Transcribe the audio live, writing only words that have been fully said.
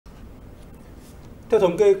Theo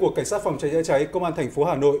thống kê của Cảnh sát phòng cháy chữa cháy Công an thành phố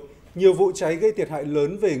Hà Nội, nhiều vụ cháy gây thiệt hại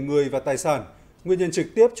lớn về người và tài sản. Nguyên nhân trực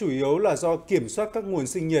tiếp chủ yếu là do kiểm soát các nguồn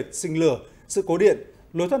sinh nhiệt, sinh lửa, sự cố điện,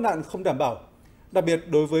 lối thoát nạn không đảm bảo, đặc biệt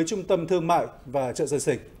đối với trung tâm thương mại và chợ dân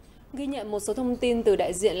sinh. Ghi nhận một số thông tin từ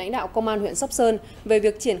đại diện lãnh đạo Công an huyện Sóc Sơn về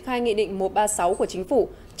việc triển khai Nghị định 136 của Chính phủ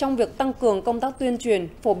trong việc tăng cường công tác tuyên truyền,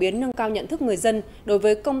 phổ biến nâng cao nhận thức người dân đối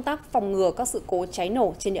với công tác phòng ngừa các sự cố cháy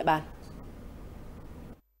nổ trên địa bàn.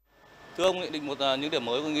 Thưa ông, những điểm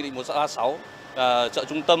mới của Nghị định 136 là chợ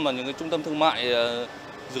trung tâm và những cái trung tâm thương mại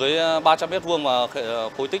dưới 300 m² và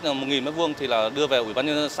khối tích là 1.000 m² thì là đưa về Ủy ban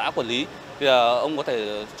nhân dân xã quản lý. Thì ông có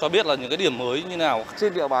thể cho biết là những cái điểm mới như nào?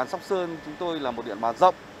 Trên địa bàn Sóc Sơn chúng tôi là một địa bàn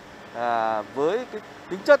rộng, với cái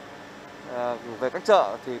tính chất về các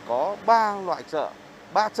chợ thì có 3 loại chợ,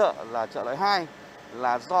 3 chợ là chợ loại 2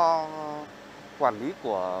 là do quản lý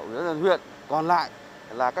của Ủy ban nhân dân huyện, còn lại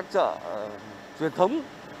là các chợ truyền thống,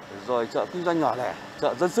 rồi chợ kinh doanh nhỏ lẻ,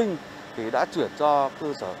 chợ dân sinh thì đã chuyển cho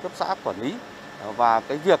cơ sở cấp xã quản lý, và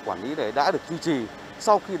cái việc quản lý này đã được duy trì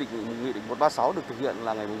sau khi Nghị định 136 được thực hiện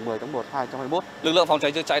là ngày 10 tháng 1 2021. Lực lượng phòng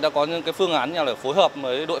cháy chữa cháy đã có những cái phương án nào để phối hợp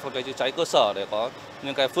với đội phòng cháy chữa cháy cơ sở để có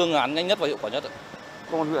những cái phương án nhanh nhất và hiệu quả nhất.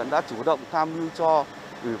 Công an huyện đã chủ động tham mưu cho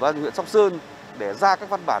Ủy ban huyện Sóc Sơn để ra các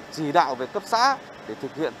văn bản chỉ đạo về cấp xã để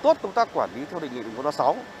thực hiện tốt công tác quản lý theo Nghị định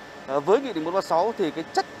 136. Với Nghị định 136 thì cái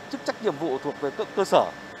chức trách nhiệm vụ thuộc về cơ sở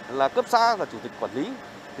là cấp xã là chủ tịch quản lý,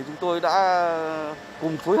 thì chúng tôi đã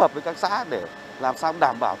cùng phối hợp với các xã để làm sao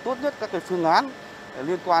đảm bảo tốt nhất các cái phương án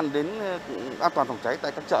liên quan đến an toàn phòng cháy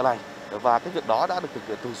tại các chợ này, và cái việc đó đã được thực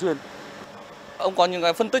hiện thường xuyên. Ông có những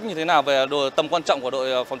cái phân tích như thế nào về tầm quan trọng của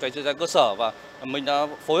đội phòng cháy chữa cháy cơ sở và mình đã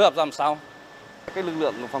phối hợp làm sao? Cái lực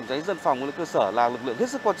lượng phòng cháy dân phòng của cơ sở là lực lượng hết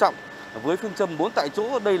sức quan trọng với phương châm 4 tại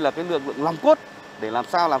chỗ. Đây là cái lực lượng nòng cốt để làm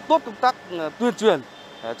sao làm tốt công tác tuyên truyền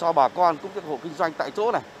cho bà con cũng như hộ kinh doanh tại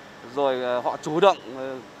chỗ này, rồi họ chủ động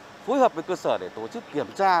phối hợp với cơ sở để tổ chức kiểm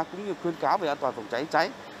tra cũng như khuyến cáo về an toàn phòng cháy cháy.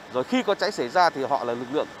 Rồi khi có cháy xảy ra thì họ là lực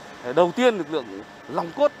lượng đầu tiên, lực lượng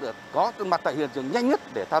nòng cốt có mặt tại hiện trường nhanh nhất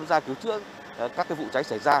để tham gia cứu chữa các cái vụ cháy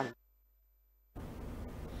xảy ra.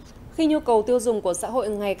 Khi nhu cầu tiêu dùng của xã hội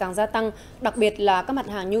ngày càng gia tăng, đặc biệt là các mặt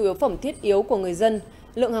hàng nhu yếu phẩm thiết yếu của người dân,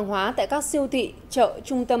 lượng hàng hóa tại các siêu thị, chợ,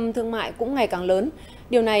 trung tâm thương mại cũng ngày càng lớn.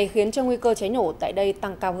 Điều này khiến cho nguy cơ cháy nổ tại đây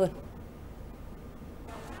tăng cao hơn.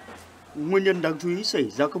 Nguyên nhân đáng chú ý xảy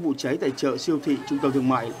ra các vụ cháy tại chợ, siêu thị, trung tâm thương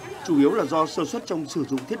mại chủ yếu là do sơ suất trong sử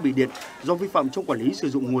dụng thiết bị điện, do vi phạm trong quản lý sử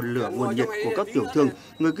dụng nguồn lửa, nguồn nhiệt của các tiểu thương,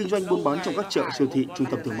 người kinh doanh buôn bán trong các chợ, siêu thị, trung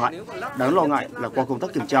tâm thương mại. Đáng lo ngại là qua công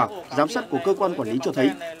tác kiểm tra, giám sát của cơ quan quản lý cho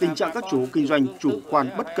thấy tình trạng các chủ kinh doanh chủ quan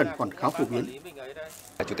bất cẩn còn khá phổ biến.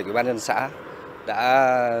 Chủ tịch Ủy ban nhân dân xã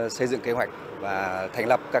đã xây dựng kế hoạch và thành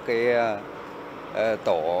lập các cái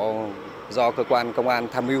tổ do cơ quan công an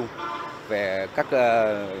tham mưu về các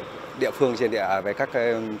địa phương về các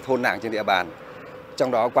thôn làng trên địa bàn.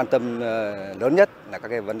 Trong đó quan tâm lớn nhất là các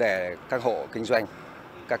cái vấn đề các hộ kinh doanh,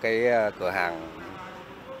 các cái cửa hàng,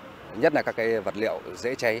 nhất là các cái vật liệu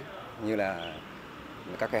dễ cháy như là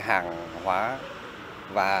các cái hàng hóa,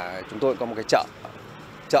 và chúng tôi có một cái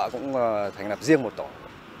chợ cũng thành lập riêng một tổ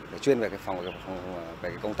để chuyên về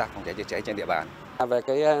cái công tác phòng cháy chữa cháy trên địa bàn. Về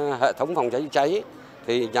cái hệ thống phòng cháy chữa cháy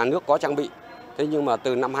thì nhà nước có trang bị, thế nhưng mà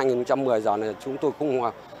từ năm 2010 giờ này chúng tôi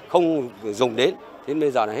không dùng đến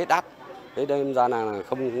bây giờ là hết đắt. Thế nên ra là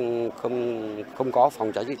không có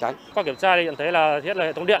phòng cháy chữa cháy. Qua kiểm tra thì nhận thấy là thiết là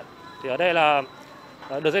hệ thống điện, thì ở đây là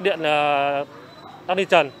đường dây điện đang đi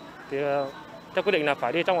trần, thì theo quy định là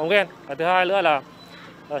phải đi trong ống ghen. Và thứ hai nữa là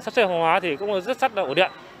sắp xếp hàng hóa thì cũng rất sát ổ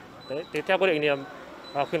điện. Đấy, thì theo quy định thì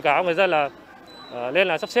khuyến cáo người dân là nên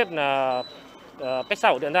là sắp xếp là cách xa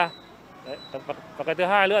ổ điện ra. Đấy, và cái thứ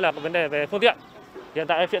hai nữa là vấn đề về phương tiện. Hiện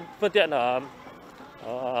tại phương tiện ở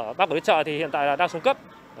Bắc Bưởi chợ thì hiện tại là đang xuống cấp.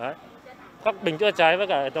 Đấy. Các bình chữa cháy với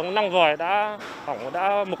cả hệ thống năng vòi đã hỏng,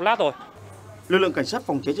 đã mục lát rồi. Lực lượng cảnh sát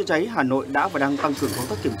phòng cháy chữa cháy Hà Nội đã và đang tăng cường công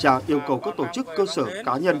tác kiểm tra, yêu cầu các tổ chức, cơ sở,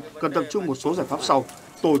 cá nhân cần tập trung một số giải pháp sau: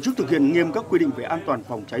 tổ chức thực hiện nghiêm các quy định về an toàn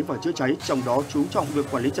phòng cháy và chữa cháy, trong đó chú trọng việc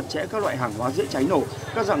quản lý chặt chẽ các loại hàng hóa dễ cháy nổ,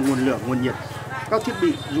 các dạng nguồn lửa, nguồn nhiệt, các thiết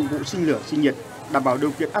bị dụng cụ sinh lửa, sinh nhiệt, đảm bảo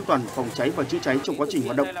điều kiện an toàn phòng cháy và chữa cháy trong quá trình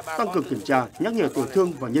hoạt động, tăng cường kiểm tra, nhắc nhở tiểu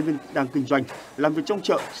thương và nhân viên đang kinh doanh, làm việc trong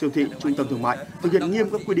chợ, siêu thị, trung tâm thương mại, thực hiện nghiêm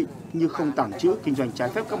các quy định như không tàng trữ, kinh doanh trái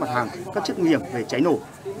phép các mặt hàng, các chất nguy hiểm về cháy nổ,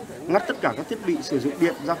 ngắt tất cả các thiết bị sử dụng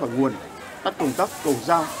điện ra khỏi nguồn, tắt công tắc, cầu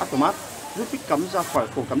dao, automat, rút phích cắm ra khỏi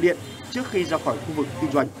cổ cắm điện trước khi ra khỏi khu vực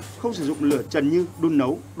kinh doanh, không sử dụng lửa trần như đun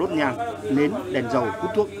nấu, đốt nhang, nến, đèn dầu,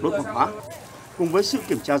 hút thuốc, đốt vàng mã. Cùng với sự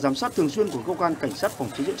kiểm tra giám sát thường xuyên của cơ quan cảnh sát phòng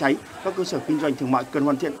cháy chữa cháy, các cơ sở kinh doanh thương mại cần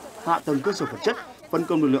hoàn thiện hạ tầng cơ sở vật chất, phân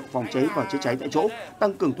công lực lượng phòng cháy và chữa cháy tại chỗ,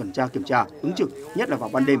 tăng cường tuần tra kiểm tra, ứng trực, nhất là vào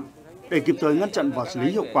ban đêm. để kịp thời ngăn chặn và xử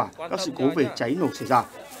lý hiệu quả các sự cố về cháy nổ xảy ra.